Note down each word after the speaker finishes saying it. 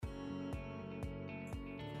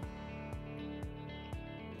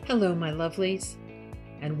Hello, my lovelies,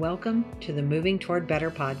 and welcome to the Moving Toward Better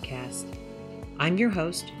podcast. I'm your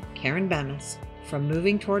host, Karen Bemis from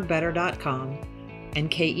movingtowardbetter.com and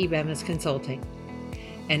KE Bemis Consulting,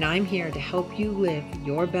 and I'm here to help you live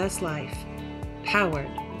your best life, powered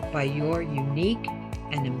by your unique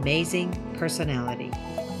and amazing personality.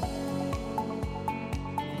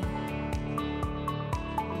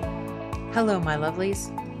 Hello, my lovelies.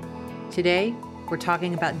 Today, we're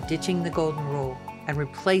talking about ditching the golden rule and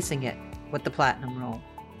replacing it with the platinum rule.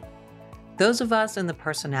 Those of us in the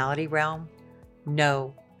personality realm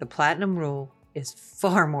know the platinum rule is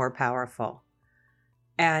far more powerful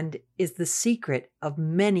and is the secret of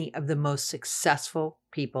many of the most successful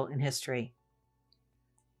people in history.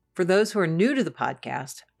 For those who are new to the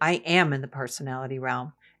podcast, I am in the personality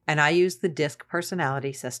realm, and I use the DISC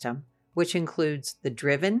personality system, which includes the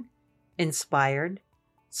driven, inspired,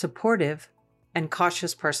 supportive, and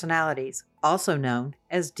cautious personalities, also known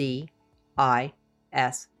as D, I,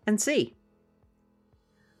 S, and C.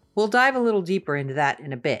 We'll dive a little deeper into that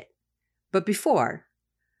in a bit. But before,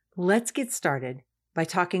 let's get started by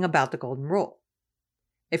talking about the golden rule.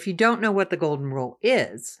 If you don't know what the golden rule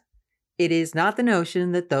is, it is not the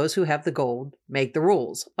notion that those who have the gold make the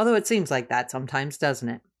rules, although it seems like that sometimes, doesn't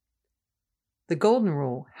it? The golden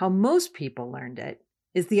rule, how most people learned it,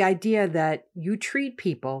 is the idea that you treat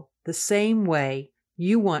people the same way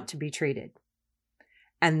you want to be treated.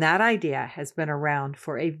 And that idea has been around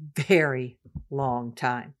for a very long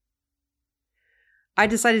time. I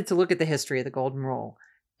decided to look at the history of the golden rule,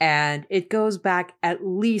 and it goes back at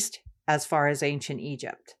least as far as ancient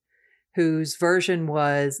Egypt, whose version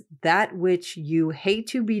was, that which you hate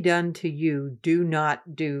to be done to you, do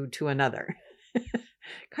not do to another.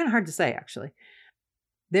 Kind of hard to say, actually.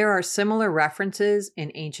 There are similar references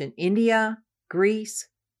in ancient India, Greece,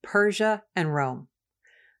 Persia, and Rome.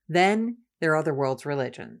 Then there are the world's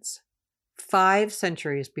religions. 5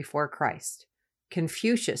 centuries before Christ,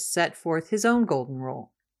 Confucius set forth his own golden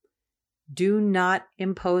rule. Do not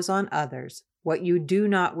impose on others what you do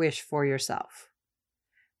not wish for yourself.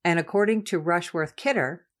 And according to Rushworth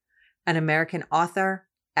Kidder, an American author,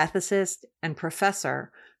 ethicist, and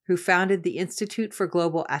professor who founded the Institute for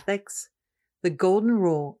Global Ethics, the golden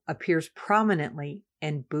rule appears prominently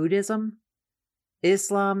in Buddhism,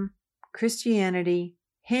 Islam, Christianity,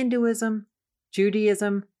 Hinduism,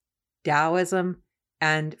 Judaism, Taoism,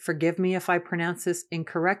 and forgive me if I pronounce this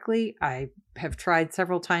incorrectly, I have tried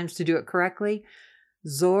several times to do it correctly,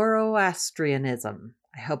 Zoroastrianism,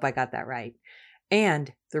 I hope I got that right,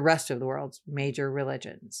 and the rest of the world's major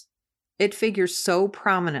religions. It figures so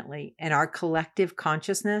prominently in our collective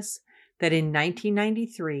consciousness that in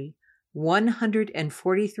 1993,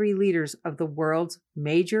 143 leaders of the world's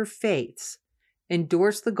major faiths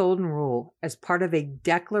endorsed the golden rule as part of a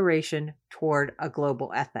declaration toward a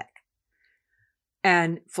global ethic.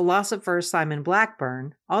 And philosopher Simon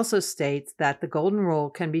Blackburn also states that the golden rule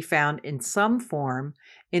can be found in some form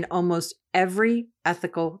in almost every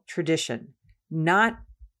ethical tradition, not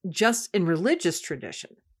just in religious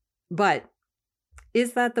tradition. But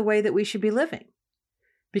is that the way that we should be living?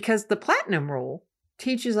 Because the platinum rule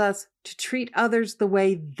teaches us to treat others the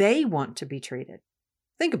way they want to be treated.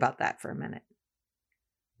 Think about that for a minute.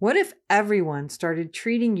 What if everyone started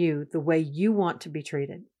treating you the way you want to be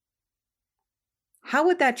treated? How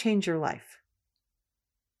would that change your life?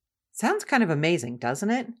 Sounds kind of amazing, doesn't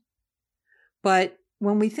it? But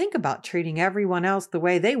when we think about treating everyone else the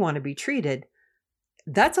way they want to be treated,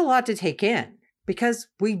 that's a lot to take in because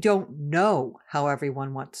we don't know how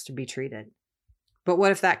everyone wants to be treated. But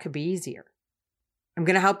what if that could be easier? I'm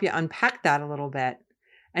going to help you unpack that a little bit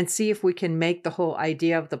and see if we can make the whole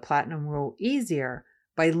idea of the platinum rule easier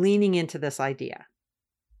by leaning into this idea.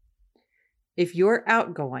 If you're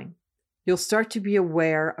outgoing, you'll start to be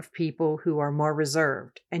aware of people who are more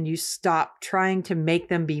reserved, and you stop trying to make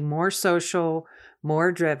them be more social,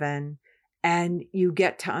 more driven, and you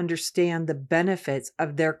get to understand the benefits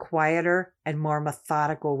of their quieter and more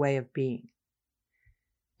methodical way of being.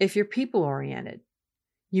 If you're people-oriented,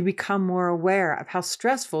 you become more aware of how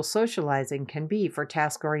stressful socializing can be for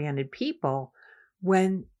task-oriented people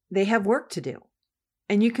when they have work to do.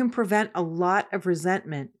 And you can prevent a lot of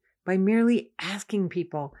resentment by merely asking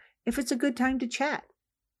people if it's a good time to chat.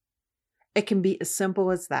 It can be as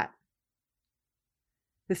simple as that.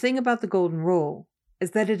 The thing about the golden rule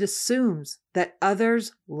is that it assumes that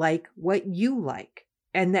others like what you like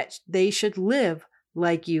and that they should live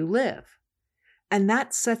like you live. And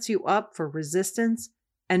that sets you up for resistance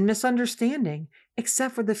and misunderstanding,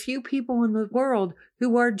 except for the few people in the world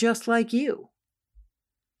who are just like you.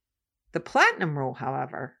 The platinum rule,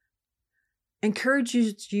 however,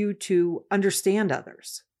 encourages you to understand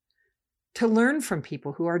others, to learn from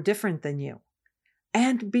people who are different than you,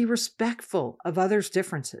 and be respectful of others'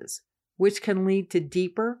 differences, which can lead to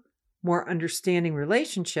deeper, more understanding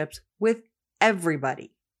relationships with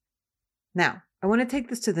everybody. Now, I want to take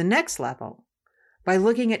this to the next level by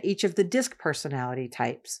looking at each of the DISC personality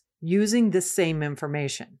types using this same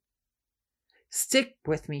information. Stick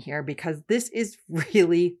with me here because this is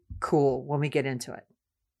really cool when we get into it.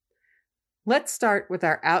 Let's start with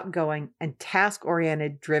our outgoing and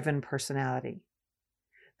task-oriented driven personality.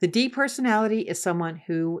 The D personality is someone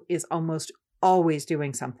who is almost always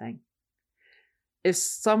doing something. If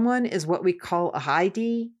someone is what we call a high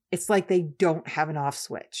D, it's like they don't have an off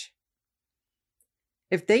switch.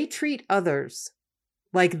 If they treat others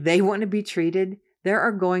like they want to be treated, there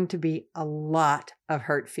are going to be a lot of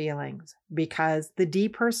hurt feelings because the D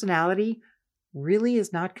personality really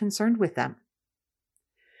is not concerned with them.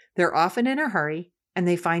 They're often in a hurry and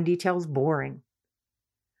they find details boring.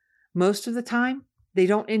 Most of the time, they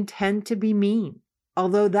don't intend to be mean,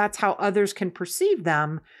 although that's how others can perceive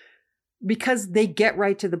them because they get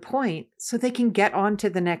right to the point so they can get on to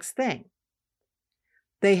the next thing.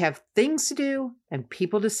 They have things to do and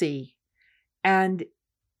people to see. And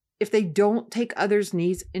if they don't take others'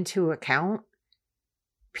 needs into account,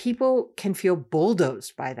 people can feel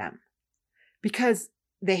bulldozed by them because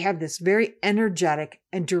they have this very energetic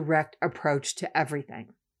and direct approach to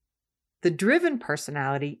everything. The driven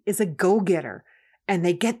personality is a go-getter and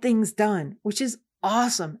they get things done, which is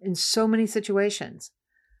awesome in so many situations.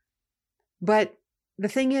 But the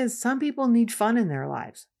thing is, some people need fun in their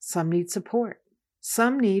lives. Some need support.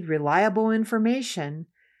 Some need reliable information.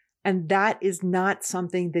 And that is not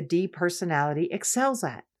something the D personality excels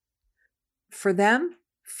at. For them,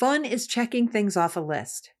 fun is checking things off a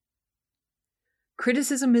list.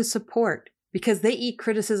 Criticism is support because they eat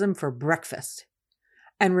criticism for breakfast.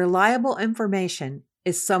 And reliable information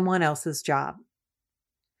is someone else's job.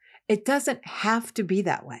 It doesn't have to be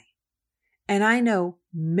that way. And I know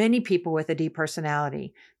many people with a D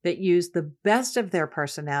personality that use the best of their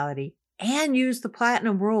personality and use the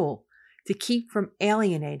platinum rule to keep from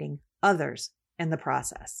alienating others in the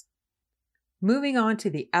process. Moving on to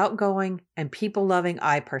the outgoing and people-loving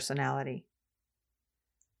I personality.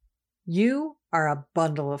 You are a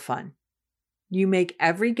bundle of fun. You make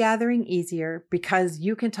every gathering easier because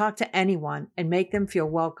you can talk to anyone and make them feel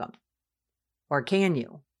welcome. Or can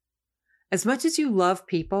you? As much as you love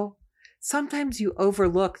people, sometimes you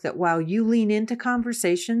overlook that while you lean into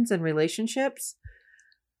conversations and relationships,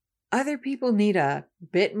 other people need a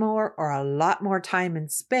bit more or a lot more time and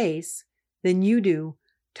space than you do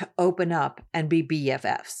to open up and be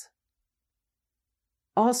BFFs.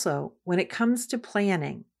 Also, when it comes to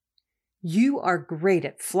planning, you are great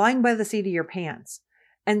at flying by the seat of your pants,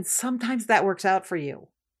 and sometimes that works out for you,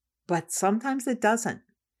 but sometimes it doesn't,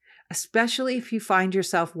 especially if you find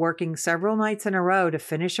yourself working several nights in a row to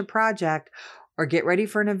finish a project or get ready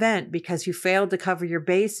for an event because you failed to cover your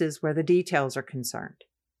bases where the details are concerned.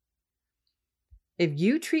 If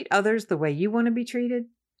you treat others the way you want to be treated,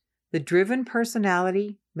 the driven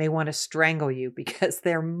personality may want to strangle you because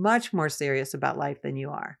they're much more serious about life than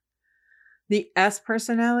you are. The S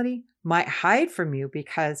personality might hide from you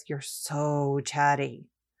because you're so chatty.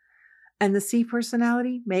 And the C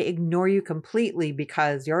personality may ignore you completely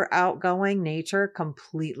because your outgoing nature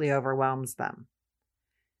completely overwhelms them.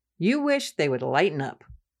 You wish they would lighten up,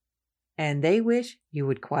 and they wish you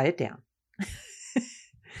would quiet down.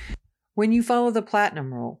 When you follow the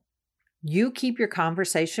platinum rule, you keep your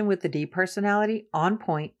conversation with the D personality on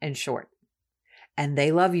point and short, and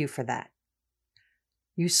they love you for that.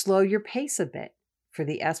 You slow your pace a bit for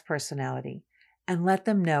the S personality and let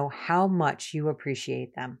them know how much you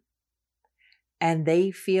appreciate them. And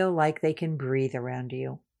they feel like they can breathe around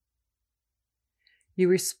you. You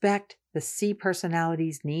respect the C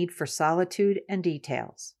personality's need for solitude and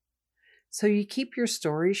details. So you keep your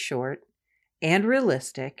stories short and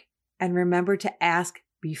realistic and remember to ask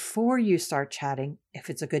before you start chatting if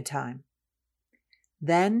it's a good time.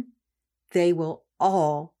 Then they will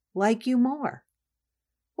all like you more,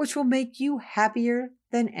 which will make you happier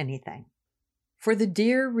than anything. For the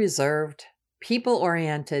dear, reserved,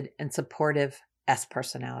 people-oriented, and supportive S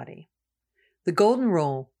personality, the golden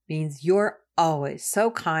rule means you're always so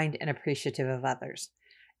kind and appreciative of others,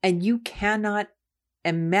 and you cannot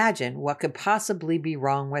imagine what could possibly be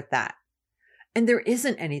wrong with that. And there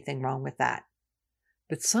isn't anything wrong with that.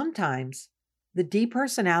 But sometimes the D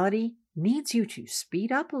personality needs you to speed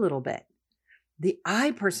up a little bit. The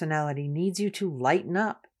I personality needs you to lighten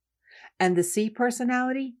up. And the C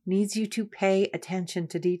personality needs you to pay attention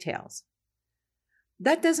to details.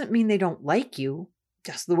 That doesn't mean they don't like you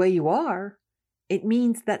just the way you are. It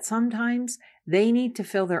means that sometimes they need to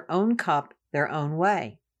fill their own cup their own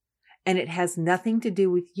way, and it has nothing to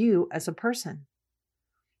do with you as a person.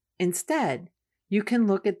 Instead, you can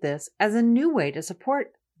look at this as a new way to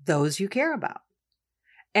support those you care about.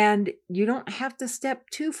 And you don't have to step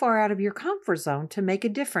too far out of your comfort zone to make a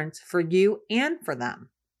difference for you and for them.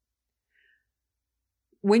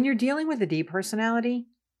 When you're dealing with a D personality,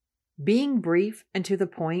 being brief and to the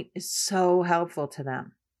point is so helpful to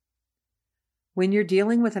them. When you're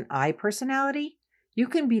dealing with an I personality, you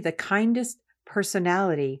can be the kindest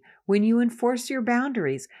personality when you enforce your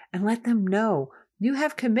boundaries and let them know you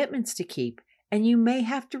have commitments to keep, and you may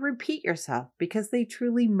have to repeat yourself because they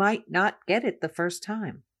truly might not get it the first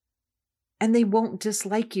time. And they won't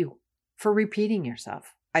dislike you for repeating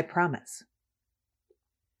yourself, I promise.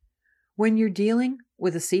 When you're dealing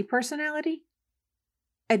with a C personality,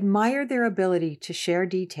 admire their ability to share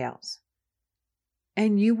details,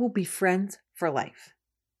 and you will be friends for life.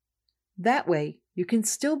 That way, you can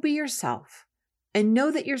still be yourself and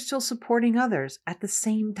know that you're still supporting others at the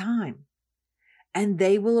same time. And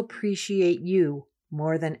they will appreciate you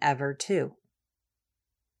more than ever, too.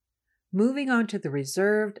 Moving on to the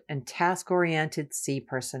reserved and task-oriented C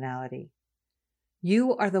personality.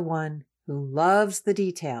 You are the one who loves the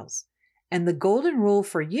details, and the golden rule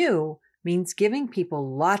for you means giving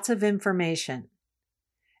people lots of information.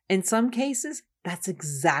 In some cases, that's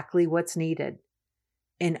exactly what's needed.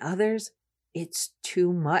 In others, it's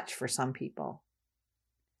too much for some people.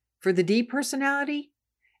 For the D personality,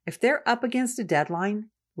 if they're up against a deadline,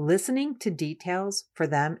 listening to details for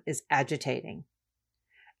them is agitating.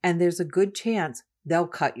 And there's a good chance they'll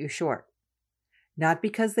cut you short. Not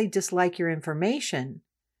because they dislike your information,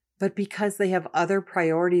 but because they have other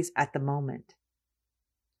priorities at the moment.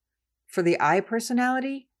 For the I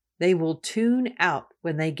personality, they will tune out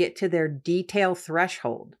when they get to their detail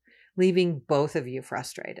threshold, leaving both of you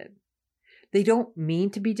frustrated. They don't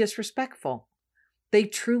mean to be disrespectful. They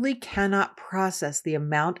truly cannot process the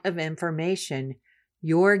amount of information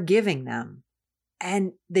you're giving them,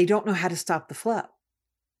 and they don't know how to stop the flow.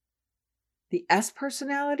 The S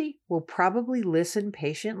personality will probably listen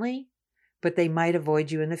patiently, but they might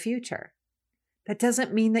avoid you in the future. That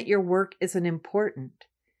doesn't mean that your work isn't important.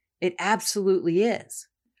 It absolutely is,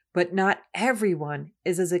 but not everyone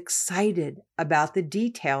is as excited about the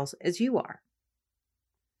details as you are.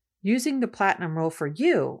 Using the platinum rule for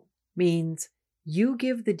you means you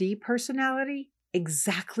give the D personality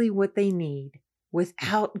exactly what they need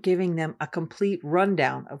without giving them a complete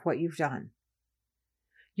rundown of what you've done.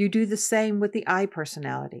 You do the same with the I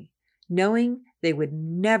personality, knowing they would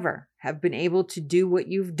never have been able to do what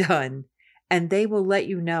you've done, and they will let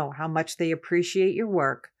you know how much they appreciate your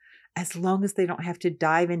work as long as they don't have to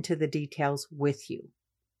dive into the details with you.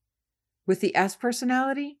 With the S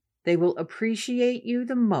personality, they will appreciate you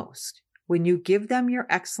the most when you give them your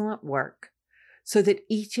excellent work so that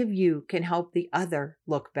each of you can help the other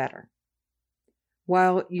look better.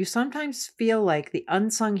 While you sometimes feel like the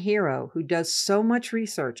unsung hero who does so much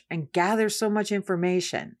research and gathers so much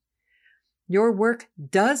information, your work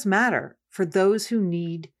does matter for those who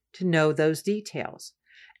need to know those details.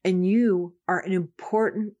 And you are an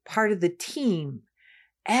important part of the team,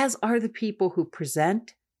 as are the people who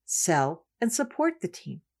present, sell, and support the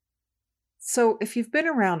team. So if you've been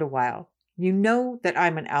around a while, you know that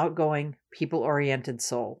I'm an outgoing, people-oriented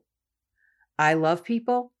soul. I love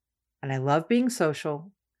people, and I love being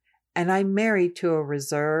social, and I'm married to a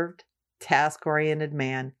reserved, task-oriented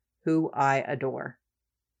man who I adore.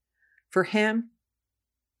 For him,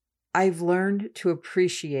 I've learned to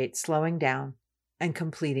appreciate slowing down and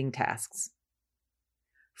completing tasks.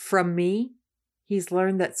 From me, he's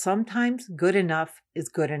learned that sometimes good enough is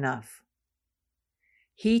good enough.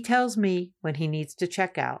 He tells me when he needs to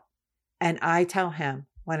check out, and I tell him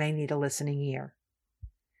when I need a listening ear.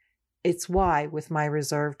 It's why, with my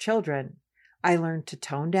reserved children, I learned to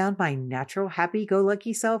tone down my natural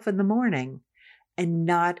happy-go-lucky self in the morning and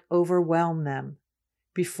not overwhelm them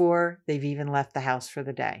before they've even left the house for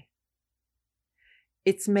the day.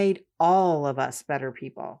 It's made all of us better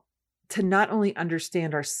people to not only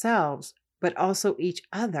understand ourselves, but also each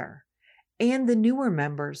other and the newer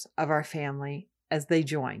members of our family as they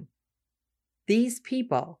join. These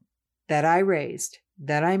people that I raised,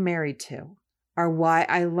 that I'm married to, are why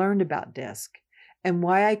I learned about DISC and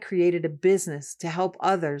why I created a business to help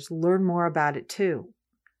others learn more about it too.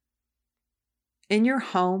 In your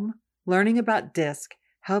home, learning about DISC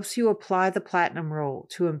helps you apply the platinum rule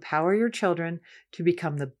to empower your children to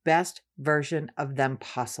become the best version of them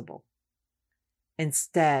possible,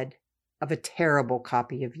 instead of a terrible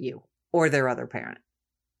copy of you or their other parent.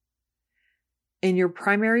 In your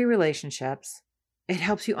primary relationships, It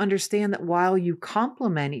helps you understand that while you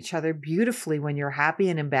complement each other beautifully when you're happy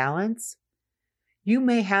and in balance, you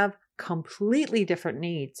may have completely different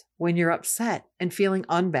needs when you're upset and feeling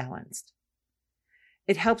unbalanced.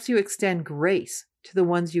 It helps you extend grace to the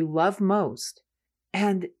ones you love most.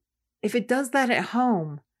 And if it does that at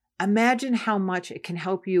home, imagine how much it can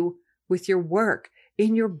help you with your work,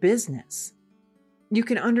 in your business. You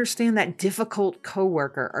can understand that difficult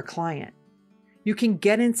coworker or client. You can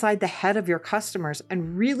get inside the head of your customers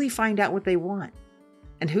and really find out what they want.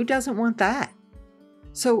 And who doesn't want that?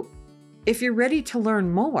 So if you're ready to learn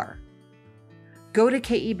more, go to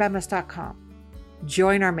kebemis.com.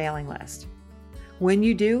 Join our mailing list. When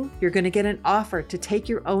you do, you're going to get an offer to take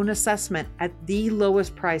your own assessment at the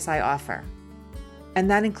lowest price I offer. And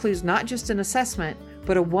that includes not just an assessment,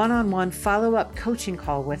 but a one-on-one follow-up coaching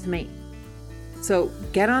call with me. So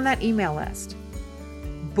get on that email list,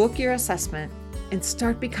 book your assessment, and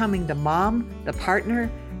start becoming the mom, the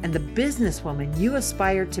partner, and the businesswoman you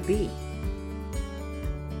aspire to be.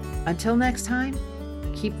 Until next time,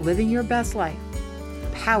 keep living your best life,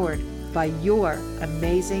 powered by your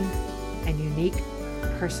amazing and unique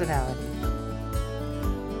personality.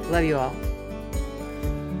 Love you all.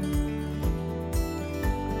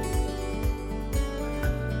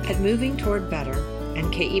 At Moving Toward Better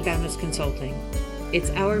and K.E. Bemis Consulting, it's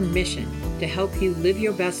our mission to help you live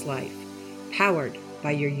your best life, powered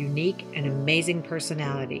by your unique and amazing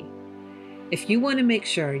personality. If you want to make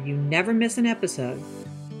sure you never miss an episode,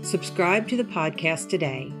 subscribe to the podcast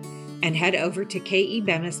today and head over to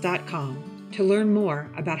kebemis.com to learn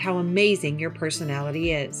more about how amazing your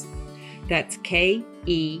personality is. That's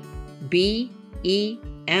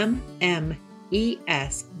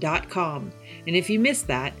kebemis.com. And if you missed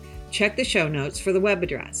that, check the show notes for the web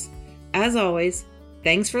address. As always,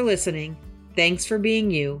 thanks for listening, thanks for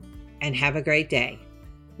being you, and have a great day.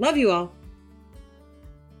 Love you all.